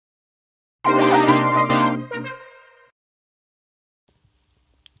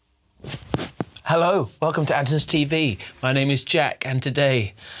Hello, welcome to Andertons TV. My name is Jack and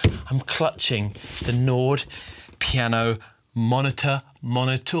today I'm clutching the Nord piano monitors.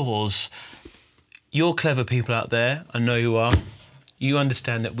 You're clever people out there, I know you are. You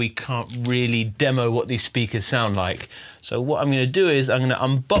understand that we can't really demo what these speakers sound like. So what I'm going to do is I'm going to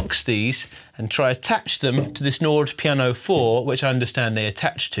unbox these and try attach them to this Nord Piano 4, which I understand they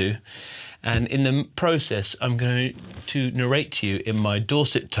attach to. And in the process, I'm going to narrate to you in my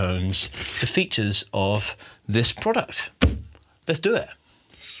Dorset tones the features of this product. Let's do it.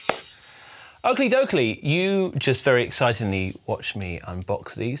 Oakley dokley, you just very excitingly watched me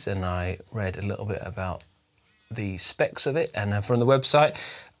unbox these and I read a little bit about the specs of it and from the website.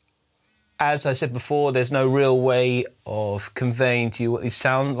 As I said before, there's no real way of conveying to you what these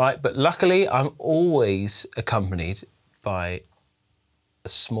sound like, but luckily I'm always accompanied by a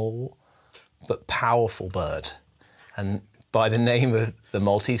small but powerful bird. And by the name of the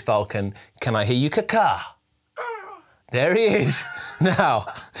Maltese falcon, can I hear you caca? There he is. Now,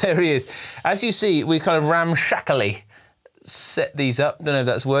 there he is. As you see, we kind of ramshackly set these up. Don't know if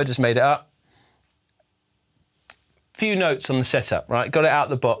that's a word, just made it up. Few notes on the setup, right? Got it out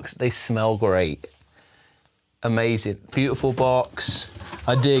of the box. They smell great. Amazing. Beautiful box.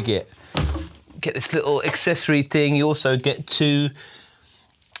 I dig it. Get this little accessory thing. You also get two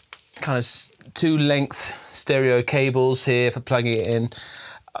length stereo cables here for plugging it in.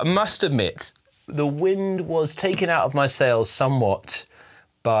 I must admit, the wind was taken out of my sails somewhat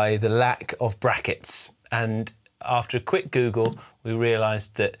by the lack of brackets. And after a quick Google, we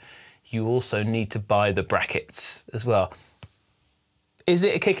realized that you also need to buy the brackets as well. Is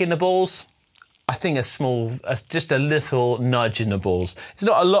it a kick in the balls? I think just a little nudge in the balls. It's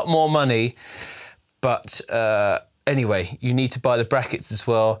not a lot more money, but anyway, you need to buy the brackets as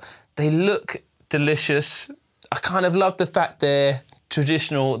well. They look delicious. I kind of love the fact they're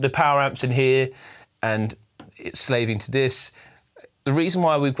traditional, the power amps in here, and it's slaving to this. The reason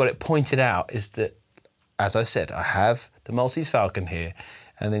why we've got it pointed out is that, as I said, I have the Maltese Falcon here,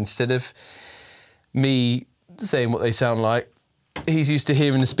 and instead of me saying what they sound like, he's used to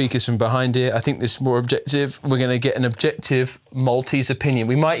hearing the speakers from behind here. I think this is more objective. We're going to get an objective Maltese opinion.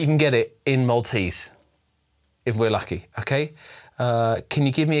 We might even get it in Maltese, if we're lucky, okay? Can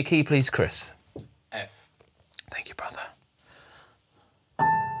you give me a key, please, Chris? F. Thank you, brother.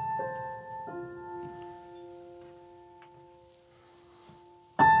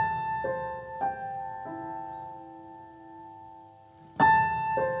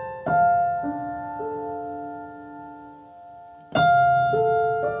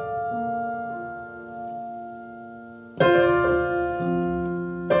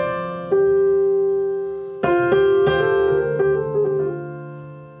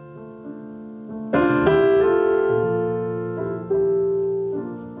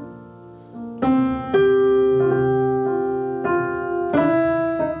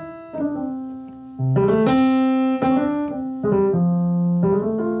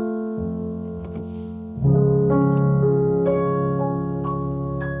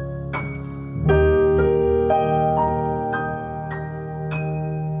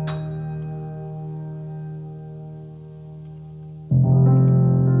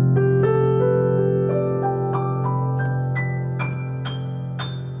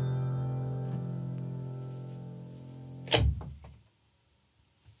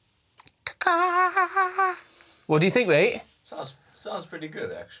 What do you think, mate? Sounds pretty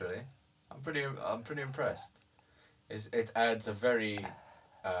good, actually. I'm pretty impressed. It adds a very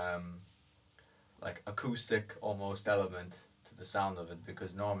like acoustic almost element to the sound of it,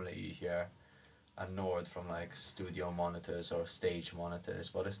 because normally you hear a Nord from like studio monitors or stage monitors,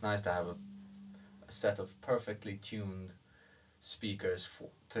 but it's nice to have a set of perfectly tuned speakers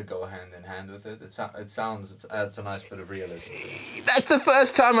to go hand in hand with it. It adds a nice bit of realism. That's the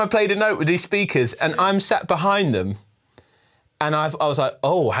first time I played a note with these speakers, and I'm sat behind them, and I was like,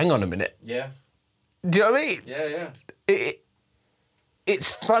 oh, hang on a minute. Yeah. Do you know what I mean? Yeah.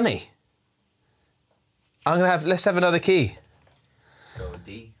 It's funny. Let's have another key. Let's go with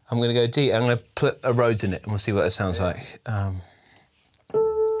D. I'm gonna go D. I'm gonna put a Rhodes in it, and we'll see what it sounds like.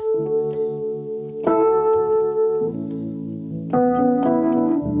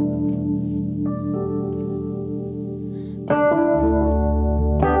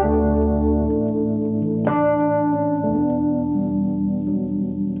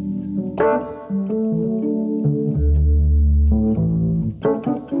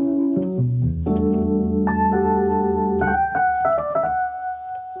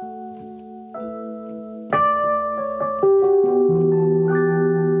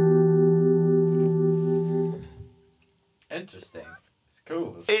 Interesting. It's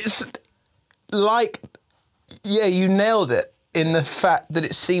cool. like, yeah, you nailed it in the fact that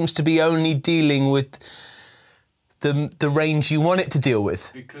it seems to be only dealing with the range you want it to deal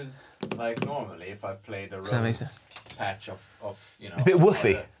with. Because, like, normally if I play the Rhodes patch of you know, it's a bit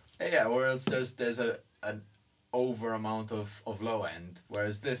woofy. Yeah, or else there's an over amount of low end,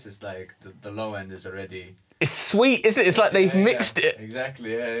 whereas this is like the low end is already. It's sweet, isn't it? It's like they've mixed it.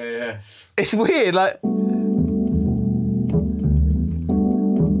 Exactly. Yeah. It's weird, like.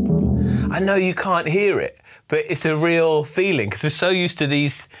 I know you can't hear it, but it's a real feeling because we're so used to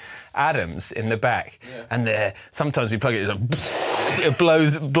these Adams in the back, and sometimes we plug it, it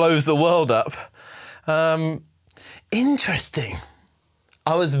blows the world up. Interesting.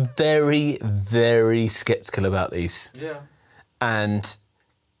 I was very, very sceptical about these. Yeah. And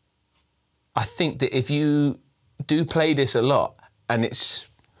I think that if you do play this a lot, and if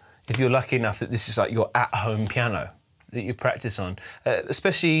you're lucky enough that this is like your at-home piano that you practice on,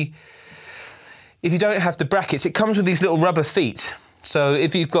 especially if you don't have the brackets, it comes with these little rubber feet. So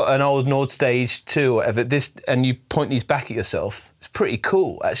if you've got an old Nord Stage 2 or whatever, and you point these back at yourself, it's pretty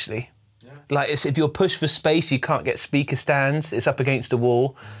cool, actually. Yeah. Like, if you're pushed for space, you can't get speaker stands, it's up against the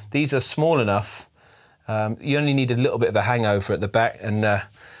wall. These are small enough. You only need a little bit of a hangover at the back, and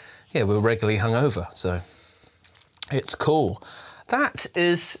yeah, we're regularly hungover, so it's cool. That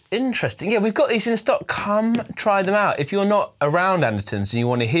is interesting. Yeah, we've got these in stock. Come try them out. If you're not around Andertons and you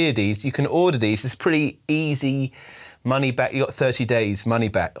want to hear these, you can order these. It's pretty easy. Money back. You got 30 days money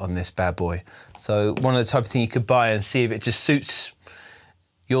back on this bad boy. So one of the type of thing you could buy and see if it just suits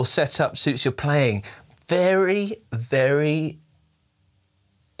your setup, suits your playing. Very, very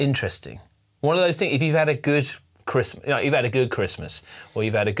interesting. One of those things. If you've had a good Christmas, you've had a good Christmas, or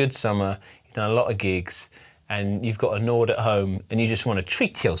you've had a good summer, you've done a lot of gigs, and you've got a Nord at home, and you just want to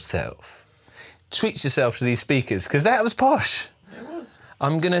treat yourself. Treat yourself to these speakers, because that was posh. It was.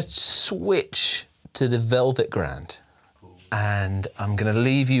 I'm going to switch to the Velvet Grand, and I'm going to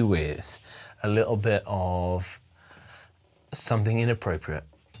leave you with a little bit of something inappropriate.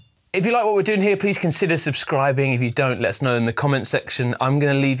 If you like what we're doing here, please consider subscribing. If you don't, let us know in the comment section. I'm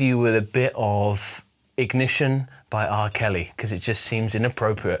going to leave you with a bit of Ignition by R. Kelly, because it just seems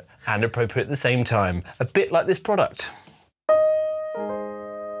inappropriate and appropriate at the same time. A bit like this product.